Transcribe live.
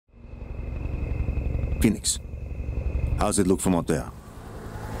Phoenix, how's it look from out there?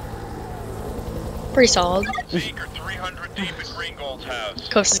 Pretty solid. Seeker 300 deep at Green Gold's house.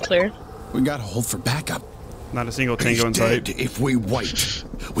 Coast is clear. We gotta hold for backup. Not a single He's tango in sight. dead if we wait.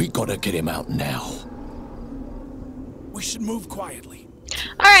 We gotta get him out now. We should move quietly.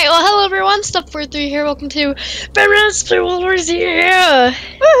 Alright, well, hello everyone, Step43 here. Welcome to Bereghostgames here.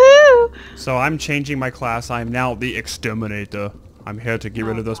 Woohoo! So I'm changing my class. I'm now the Exterminator. I'm here to get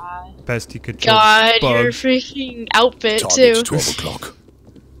rid of those pesky God, your bugs. freaking outfit Target's too. 12 o'clock.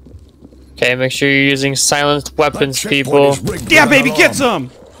 Okay, make sure you're using silenced weapons, people. Yeah, baby, get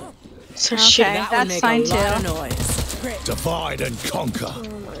some! So Okay, shit. that's fine too. Divide and conquer. We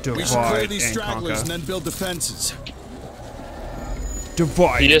should clear Divide these and stragglers and conquer. then build defenses.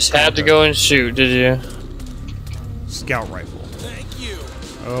 Divide. You just and had to conquer. go and shoot, did you? Scout rifle. Thank you.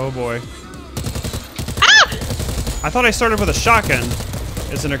 Oh boy. I thought I started with a shotgun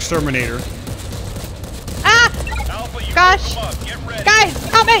as an exterminator. Alpha, you Gosh. come up. Get ready. Guys,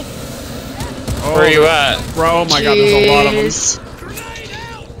 help me! Oh, Where are you at? Bro, oh my god, there's a lot of Jeez.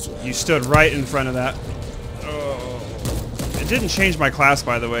 them. You stood right in front of that. Oh. It didn't change my class,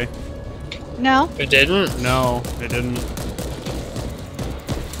 by the way. No. It didn't? No, it didn't.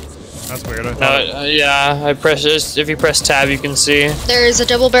 That's weird. I No, thought yeah, I press this. If you press tab, you can see. There's a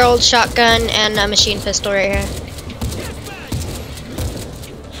double-barreled shotgun and a machine pistol right here.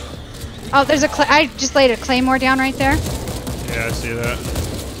 Oh, there's a I just laid a claymore down right there. yeah, I see that.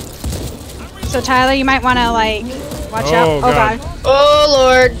 So Tyler, you might want to like watch Oh, out. Oh God. god. Oh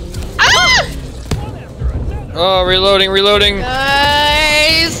lord. Ah! Oh, reloading.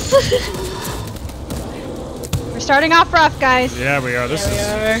 Guys! We're starting off rough, guys. Yeah, we are. This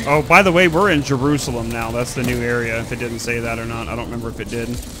There is. Oh, by the way, we're in Jerusalem now. That's the new area. If it didn't say that or not, I don't remember if it did.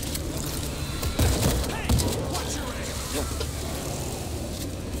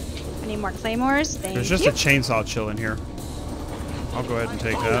 I need more claymores. Thank There's just you. a chainsaw chilling here. I'll go ahead and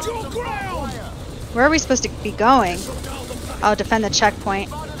take that. Where are we supposed to be going? Oh, defend the checkpoint.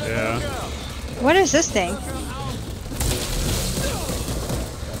 Yeah. What is this thing?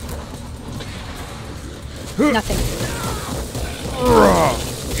 Nothing.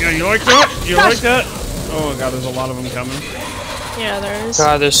 Yeah, you like that? You like that? Oh god, there's a lot of them coming. Yeah, there is.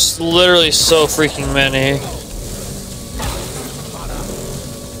 God, there's literally so freaking many.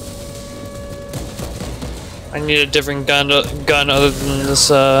 I need a different gun other than this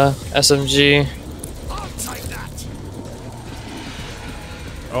SMG.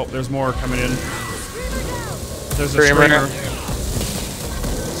 Oh, there's more coming in. There's a Screamer.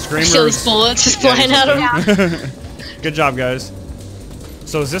 I see all these bullets just flying at him. Good job, guys.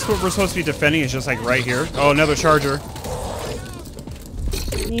 So is this what we're supposed to be defending? It's just like right here. Oh, another charger.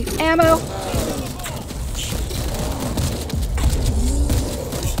 Need ammo.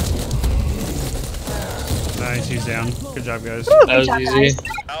 Nice, he's down. Good job, guys. Woo, That good was job, easy. guys.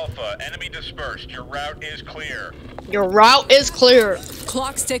 Alpha, enemy dispersed. Your route is clear. Your route is clear.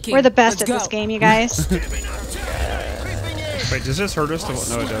 Clock's ticking. We're the best Let's at this go. game, you guys. Wait, does this hurt us?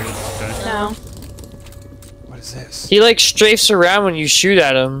 No, it doesn't. Okay. No. What is this? He like strafes around when you shoot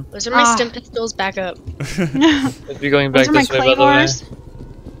at him. Those are my Ah. stim pistols back up. If you're going back Those are my this way, by the way. claymores. Guys,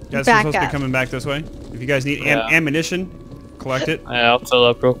 we're Back supposed to be up. coming back this way. If you guys need Yeah. ammunition, collect it. I'll fill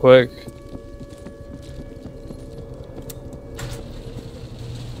up real quick.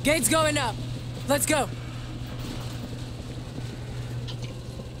 Gate's going up. Let's go.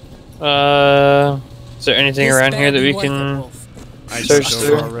 Is there anything This around better here that be we worth it, can? Wolf. I Search just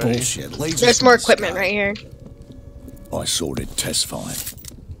through. already. Bullshit. Lasers There's more in the equipment sky. right here. I sorted test fire.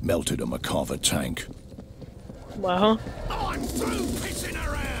 Melted a Makava tank. Wow. I'm through pissing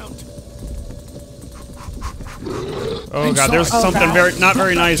around. Oh god, there's something God. not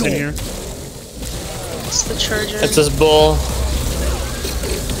very nice in here. It's the charger. It's this bull.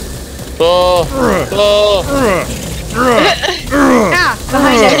 Bull. Bull. Ah,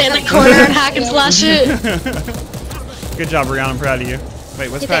 behind Get it. in the corner and hack and slash it. Good job, Brianna. I'm proud of you. Wait,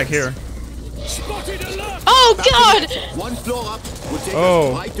 what's Hey, back thanks. here? Oh god! One floor up will take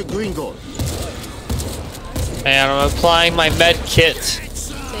Oh. us right to Green Gold. And I'm applying my med kit.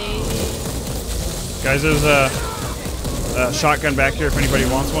 Guys, there's a shotgun back here if anybody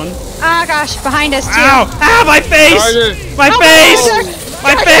wants one. Ah, gosh, behind us too. Ow! Ow! My face! Charger. My Oh, face!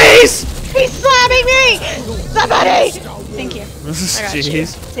 My face! He's slamming me! Somebody! Thank you. I got you.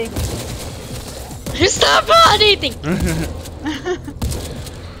 Jeez. See? Stop anything!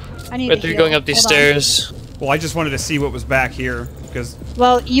 I need But to you're heal. going up these Hold on. stairs. Well, I just wanted to see what was back here because.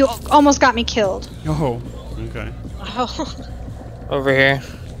 Well, you almost got me killed. Oh, okay. Oh. Over here.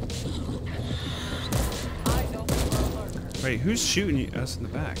 Wait, who's shooting us in the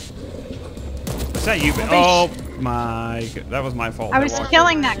back? Is that you? Oh my! That was my fault. I was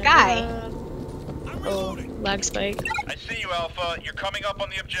killing that guy. Oh, lag spike. I see you, Alpha. You're coming up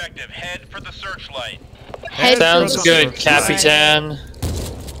on the objective. Head for the searchlight. Sounds good, Capitan.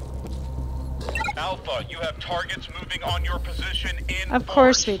 Alpha, you have targets moving on your position in Of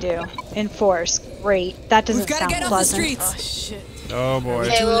course we do. Enforce. Great. That We've doesn't got to sound get off the pleasant. streets. Oh shit. Oh boy.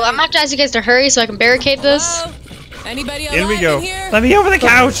 Okay, well, I'm gonna have to ask you guys to hurry so I can barricade this. Hello? Anybody alive In we go. in here? Let me over the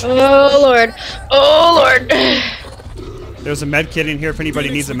couch. Oh lord. Oh lord. There's a med kit in here if anybody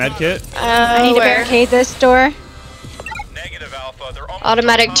needs a med kit. I need to Where? barricade this door. Negative, Alpha. They're almost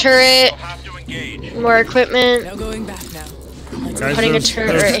Automatic up. turret. You'll have to engage. More equipment. No going back now. Guys, Putting a there's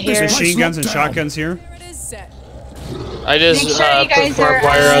turret right here. machine guns and shotguns here. There it is set. I just Make sure you put guys barbed are,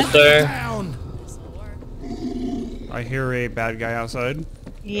 wire out there. I hear a bad guy outside.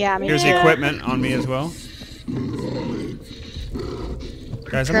 Yeah, me Here's too. the equipment on me as well.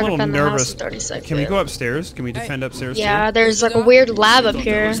 Guys, I'm a little Defend the house nervous. in 30 seconds. Can we go upstairs? Can we defend upstairs Yeah, too? there's like a weird lab up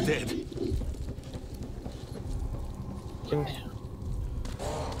here.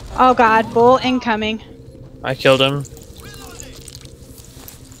 Oh god, bull incoming. I killed him.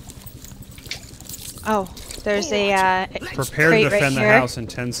 Oh, there's a Prepare to crate right defend the here. house in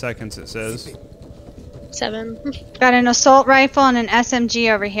 10 seconds, it says. 7. Got an assault rifle and an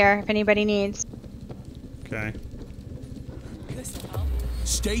SMG over here if anybody needs. Okay.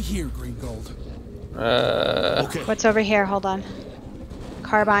 Stay here, Green Gold. What's over here? Hold on.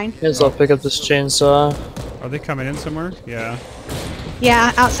 Carbine. Guess I'll pick up this chainsaw. Are they coming in somewhere? Yeah.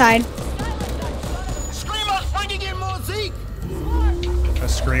 Yeah, outside. A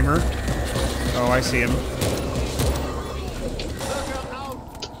screamer. Oh, I see him.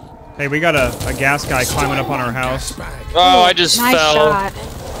 Hey, we got a gas guy climbing up on our house. Oh, I just Nice fell. shot.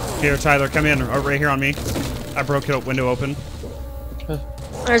 Here, Tyler, come in. Oh, right here on me. I broke the window open.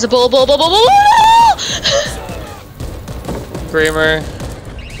 There's a bull. Screamer.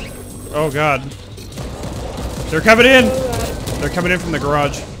 Oh, God. They're coming in! They're coming in from the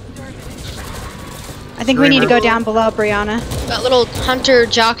garage. I think we need to Screamer. go down below, Brianna. That little hunter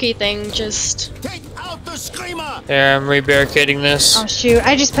jockey thing just. There, I'm rebarricading this. Oh shoot,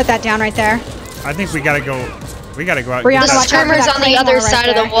 I just put that down right there. I think we gotta go. We gotta go out. Brianna, And The get watch out that. for screamer's that on the claymore other right side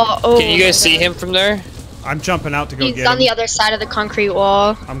of there. the wall. Oh, Can you guys see him from there? I'm jumping out to go He's get on him. the other side of the concrete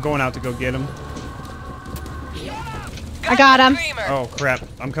wall. I'm going out to go get him. I got him. Oh crap!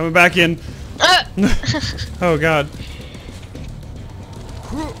 I'm coming back in. Oh God!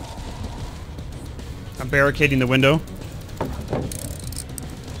 I'm barricading the window.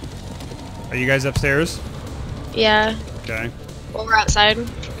 Are you guys upstairs? Yeah. Okay. Well, we're outside.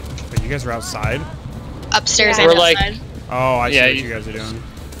 Wait, you guys are outside? Upstairs Yeah. and We're like- outside. Oh, I see Yeah, what you guys are doing.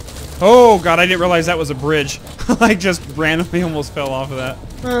 Oh God! I didn't realize that was a bridge. I just randomly almost fell off of that.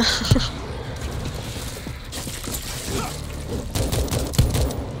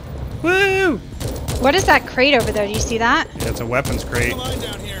 Woo! What is that crate over there? Do you see that? Yeah, it's a weapons crate.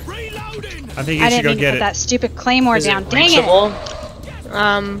 I think you I should didn't go mean to get put it. that stupid claymore Is down. it Dang it! reachable?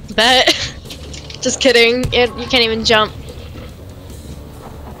 Bet. Just kidding. You can't even jump.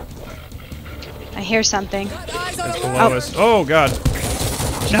 I hear something. Below us. Oh God!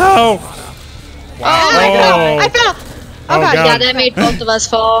 No! Oh my Oh. I fell! Oh, God. Yeah, God. that made both of us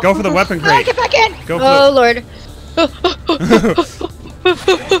fall. Go for the weapon Oh, crate. get back in! Go for Oh lord.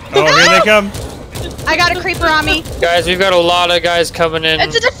 Oh, here they come. I got a creeper on me. Guys, we've got a lot of guys coming in.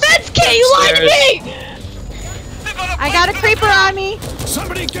 It's a defense kit. You lied to me. I got a creeper on me.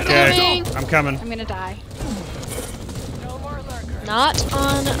 Somebody get Okay, I'm coming. I'm gonna die. Not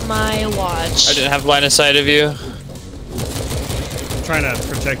on my watch. I didn't have line of sight of you. I'm trying to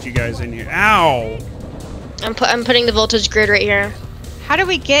protect you guys in here. Ow! I'm putting the voltage grid right here. How do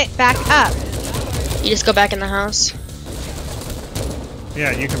we get back up? You just go back in the house.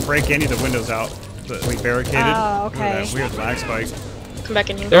 Yeah, you can break any of the windows out that we barricaded. Oh, Look at okay. that weird lag spike. Come back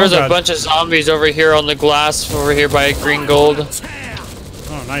in here. There was God. a bunch of zombies over here on the glass over here by Green Gold.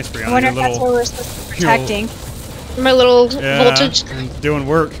 Oh, nice, Brianna. I wonder Your if that's little, where we're supposed to be protecting. My little yeah, voltage. doing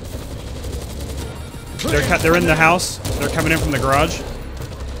work. They're in the house. They're coming in from the garage.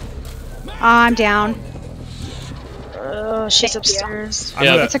 I'm down. Oh, she's upstairs. I'm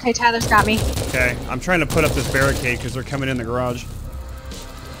Yeah. gonna- It's okay, Tyler's got me. okay, I'm trying to put up this barricade because they're coming in the garage.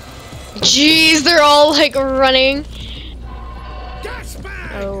 Jeez, they're all like running.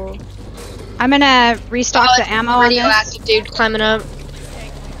 Oh. I'm gonna restock Oh, the it's ammo on this. radioactive dude climbing up.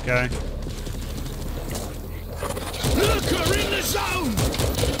 Okay. Look, we're in the zone.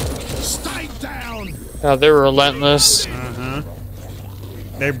 Stay down. Oh, they're relentless. Uh-huh.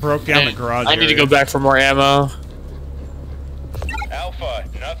 They broke down the garage I need to area. go back for more ammo. Alpha,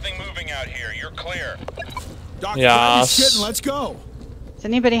 Nothing moving out here. You're clear. Doc, Yes. grab your shit and let's go. Does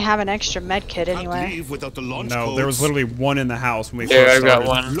anybody have an extra med kit anywhere? Can't leave without the launch No, codes. there was literally one in the house when we Here, first I've got started.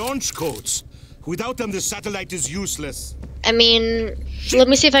 one. Launch codes. Without them, the satellite is useless. I mean, let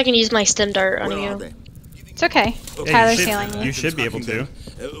me see if I can use my stim dart on Where are you. they? It's okay. Yeah, Tyler's you healing should, me. you should be able to.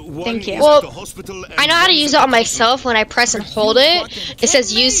 Thank you. Well, I know how to use it on myself. When I press and hold it, it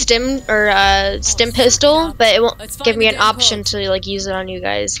says use stim or stim pistol, but it won't give me an option to like use it on you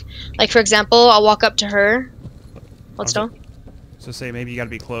guys. Like for example, I'll walk up to her. Let's go. So say maybe you gotta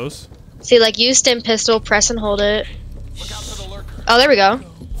be close. See, like use stim pistol, press and hold it. Oh, there we go.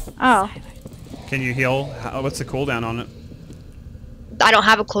 Oh. Can you heal? What's the cooldown on it? I don't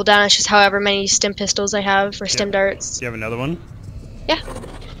have a cooldown. It's just however many stim pistols I have or stim darts. Do you have another one? Yeah.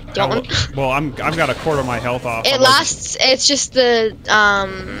 Do you want one? Well, I've got a quarter of my health off. It lasts. It's just the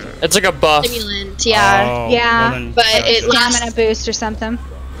It's like a buff. stimulant. Yeah. Oh, Yeah. well then- But it lasts. Stamina boost or something.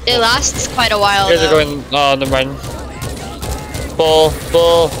 It lasts quite a while. You guys are Though. going. Oh, never mind. Bull,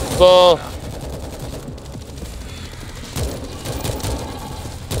 bull, bull.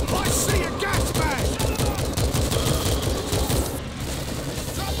 I see a gas bag.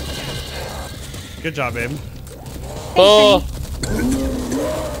 Good job, babe. Bull.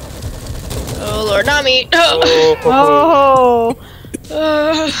 Oh Lord, not me. Oh.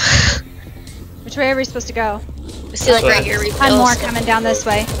 Oh. Which way are we supposed to go? See, like right here, One refills. more coming down this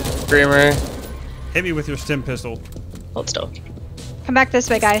way. Screamer. Hit me with your stim pistol. Hold still. Come back this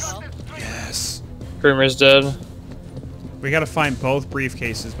way, guys. Yes. Screamer's dead. We gotta find both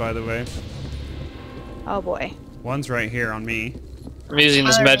briefcases, by the way. Oh boy. One's right here on me. I'm using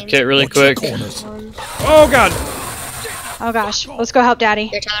this med kit really Watch your quick. corners. Oh god! Oh gosh. Let's go help Daddy.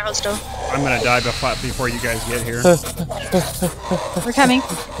 Here, Tyler, hold still. I'm gonna die before you guys get here. We're coming.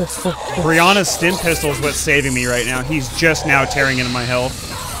 Brianna's stim pistol is what's saving me right now. He's just now tearing into my health.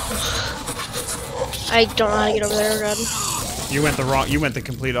 I don't know how to get over there, God. You went the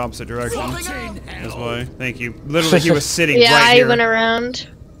complete opposite direction. That's why. Thank you. Literally, he was sitting Yeah, right I here. went around.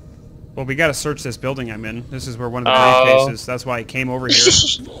 Well, we gotta search this building I'm in. This is where one of the Oh. briefcases. That's why I came over here.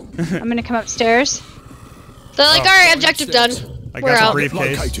 I'm gonna come upstairs. They're like, Oh. alright, objective done. I We're got the out.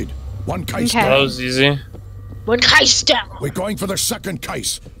 briefcase. Located. One case Okay. That down. was easy. One case down. We're going for the second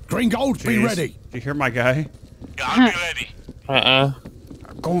case. Green Gold, be Jeez. ready. Did you hear my guy? I'll be ready. Uh-uh.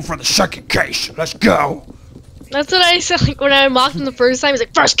 Going for the second case. Let's go. That's what I said like, when I unlocked him the first time. He's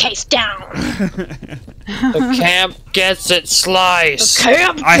like, first case down. The camp gets it sliced.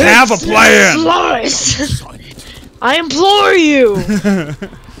 Camp I have a plan. Slice. I implore you.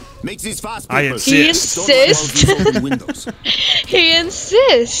 Make this fast, I people. insist. He insists. Don't allow these open windows. He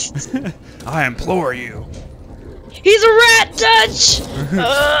insists. I implore you. He's a rat, Dutch.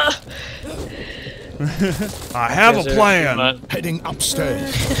 I have a Come plan. on. Heading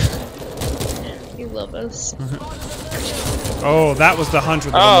upstairs. You love us. Oh, that was the hunter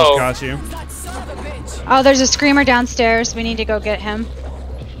that Oh. almost got you. Oh, there's a screamer downstairs. We need to go get him.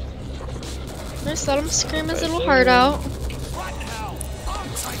 I just let him scream his little heart out.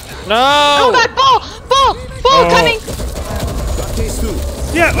 No! Oh god, bull! Bull! Bull Oh. coming! Case two.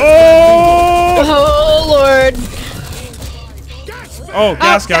 Yeah. Oh. Oh Lord. Oh,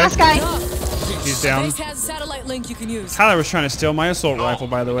 gas guy. Gas guy. He's down. Base has a satellite link you can use. Tyler was trying to steal my assault rifle,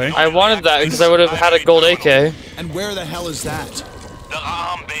 by the way. I wanted that because I would have had a gold AK. And where the hell is that? The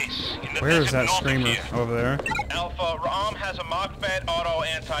Ra'am base. In the Where is desert that north of screamer? here. Over there. Alpha, Ra'am has a Mach-Fed auto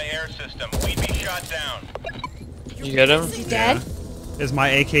anti-air system. We'd be shot down. You get him? Dead? Is my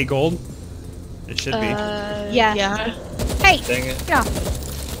AK gold? It should be. Yeah. Yeah. Hey! Dang it. Yeah.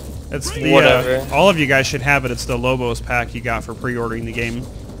 It's the Whatever. all of you guys should have it. It's the Lobos pack you got for pre-ordering the game.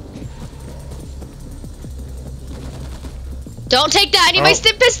 Don't take that. I need my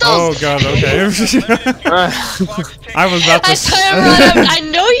stim pistols. Oh god. Okay. I was about I to. saw him run up. I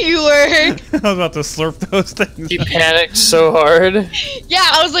know you were. I was about to slurp those things. He panicked so hard. Yeah,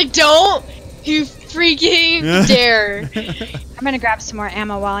 I was like, don't you freaking dare. I'm gonna grab some more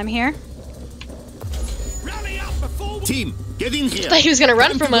ammo while I'm here. Rally up before we... Team, get in here. I thought he was gonna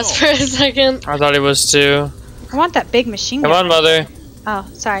run from us for a second. I thought he was too. I want that big machine gun. Come on, mother. Oh,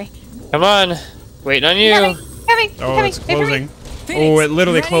 sorry. Come on. Waiting on you. Coming! Coming! Oh, coming! it's Wait for me. closing. Oh, it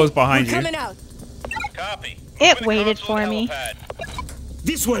literally Ready? closed behind We're you. coming out. Copy. It Moving to waited console for me. helipad.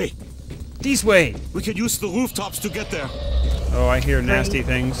 This way. This way. We can use the rooftops to get there. Oh, I hear nasty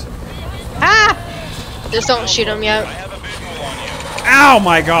things. Ah! Just don't shoot him yet. I have a visual on you. Ow,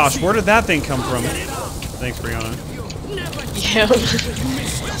 my gosh. Where did that thing come from? Thanks, Brianna. Yeah.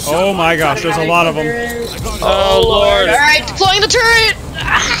 Oh my gosh, there's a lot of them. Oh, Lord. Alright, deploying the turret!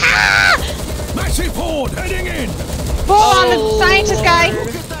 Massive horde heading in. Bull on the scientist guy.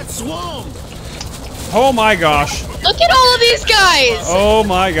 Look at that swarm. Oh my gosh. Look at all of these guys! Oh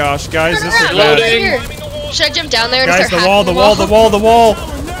my gosh, guys, this is Look bad. here. Should I jump down there and Guys, start the wall, the hacking wall, the wall, the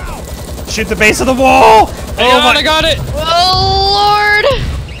wall. Shoot the base of the wall. I got it. Oh,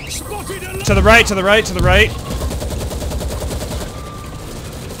 Lord! To the right, to the right, to the right.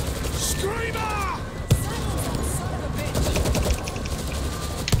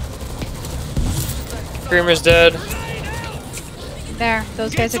 Screamer's dead. There,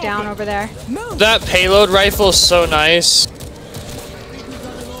 those guys are down over there. That payload rifle is so nice.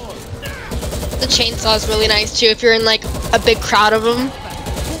 The chainsaw is really nice too if you're in like a big crowd of them.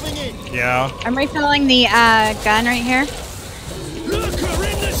 Yeah. I'm refilling the gun right here.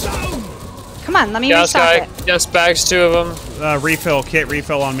 Come on, let me Gas restock guy. it. Gas bags, 2 of them. Refill, kit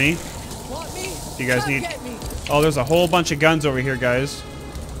refill on me. You guys need... Oh, there's a whole bunch of guns over here, guys.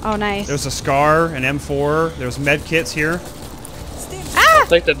 Oh, nice. There's a SCAR, an M4. There's med kits here. Ah!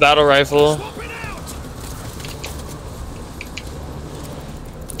 Like the battle rifle.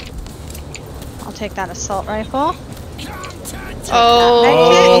 I'll take that assault rifle.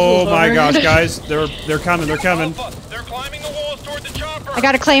 Oh my gosh, guys. They're coming, they're coming. They're climbing the walls toward the chopper. I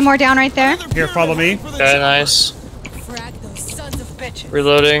got a claymore down right there. Here, follow me. Okay, nice. Frag those sons of bitches.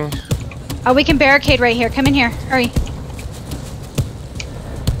 Reloading. Oh, we can barricade right here. Come in here. Hurry.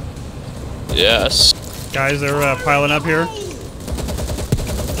 Yes. Guys, they're piling up here.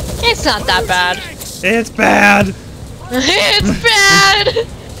 It's not that bad. It's bad. It's bad!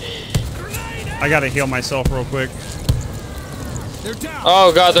 I gotta heal myself real quick.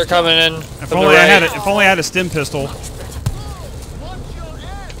 Oh god, they're coming in. If only I had if only I had a stim pistol.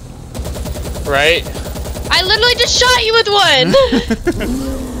 Right? I literally just shot you with one!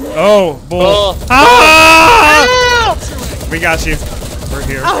 Oh, bull. Oh. Ah! Ow! We got you. We're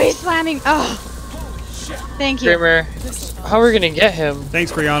here. Oh, he's slamming. Oh. Thank you. Screamer. How are we gonna get him?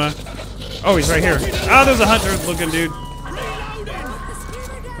 Thanks, Brianna. Oh, he's right here. Ah, there's a hunter-looking dude.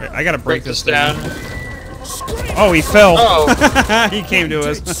 Wait, I gotta break this thing. down. Oh, he fell. Oh. He came to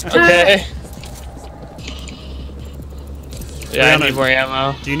us. Okay. Yeah, I Brianna, need more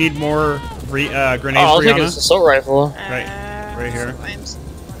ammo. Do you need more grenades, I'll take Brianna? this assault rifle. Right here. Refill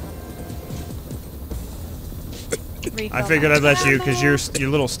I figured that. I'd let you because your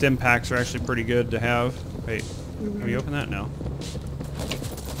little stim packs are actually pretty good to have. Wait, can we open that? No.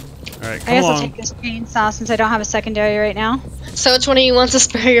 All right, I come guess I'll along. take this chainsaw since I don't have a secondary right now. So which one of you wants to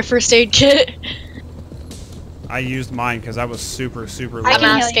spare your first aid kit? I used mine because I was super low. I'm can heal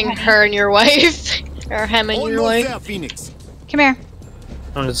you, asking honey. her and your wife. Or him and your Almost wife. there, Phoenix. Come here.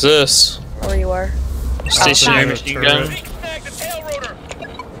 What is this? Or you are. Stationary Oh, machine turret. gun. Snag the tail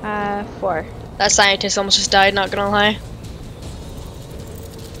rotor. 4. That scientist almost just died, not gonna lie.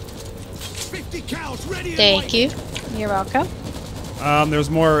 50 cows ready and Thank you. You're welcome. There's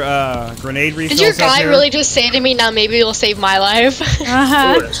more grenade refills Did your up guy here. really just say to me, now maybe you'll save my life?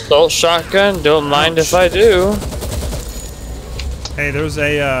 Uh-huh. Assault shotgun. Don't mind if I do. Hey, there's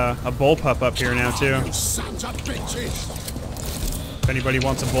a bullpup up here now too. sons of bitches. If anybody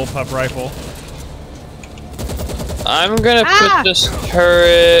wants a bullpup rifle. I'm gonna Ah! put this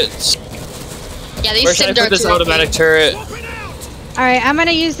turret. Yeah, these Where should I stim put darts this are automatic OP. turret? Alright, I'm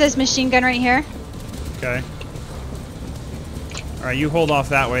gonna use this machine gun right here. Okay. All right, you hold off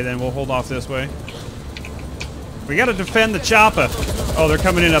that way, then we'll hold off this way. We gotta defend the chopper. Oh, they're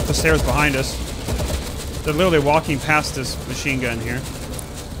coming in up the stairs behind us. They're literally walking past this machine gun here.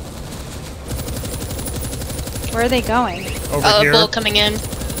 Where are they going? Over Oh, a here. bull coming in.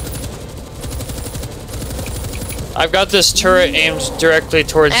 I've got this turret aimed directly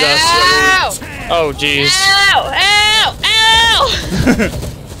towards us. Ow! Oh, jeez. Ow! Ow! Ow!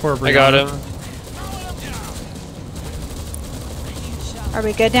 Poor I got Brianna. him. Are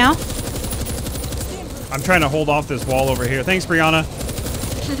we good now? I'm trying to hold off this wall over here. Thanks, Brianna.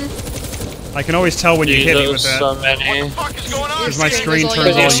 I can always tell when you hit me with that. So many. What the fuck is going on? Because my screen goes all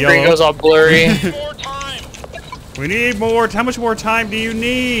turns yellow. all Your screen yellow. goes all blurry. More time. We need more. How much more time do you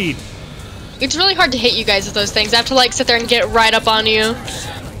need? It's really hard to hit you guys with those things. I have to like sit there and get right up on you.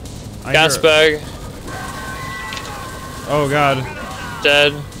 I Gas hear- bag. Oh god.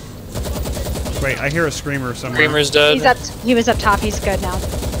 Dead. Wait, I hear a screamer somewhere. Screamer's dead. He's up. He was up top. He's good now.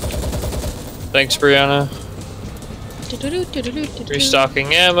 Thanks, Brianna.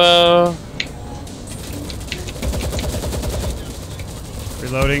 Restocking ammo.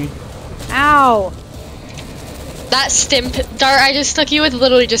 Reloading. Ow! That stim dart I just stuck you with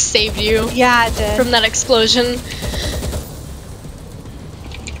literally just saved you Yeah, it did. from that explosion.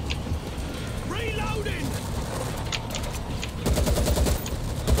 Reloading.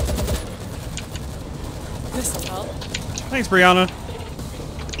 This'll help. Thanks, Brianna.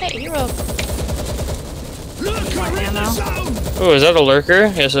 Hey, you're welcome. Lurker in the zone! Oh, is that a lurker?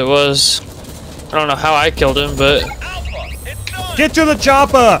 Yes, it was. I don't know how I killed him, but Alpha, it's done. Get to the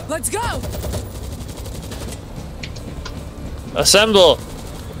chopper! Let's go! assemble,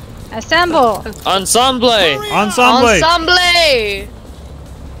 Assemble. ensemble. Ensemble! Ensemble!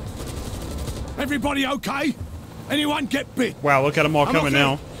 Everybody okay? Anyone get bit? Wow, look at them all coming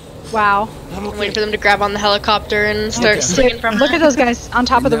now. Wow. I'm waiting for them to grab on the helicopter and start swinging from Look at those guys on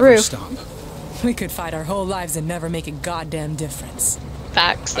top of the roof. We could fight our whole lives and never make a goddamn difference.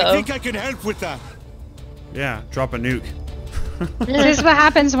 facts, I though. think I can help with that. Yeah, drop a nuke. This is what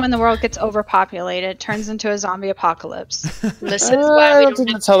happens when the world gets overpopulated. It turns into a zombie apocalypse. This is why I we don't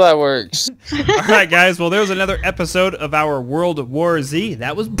think that's how that works. Alright guys, well there was another episode of our World War Z.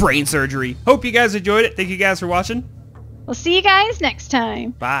 That was brain surgery. Hope you guys enjoyed it. Thank you guys for watching. We'll see you guys next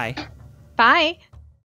time. Bye. Bye.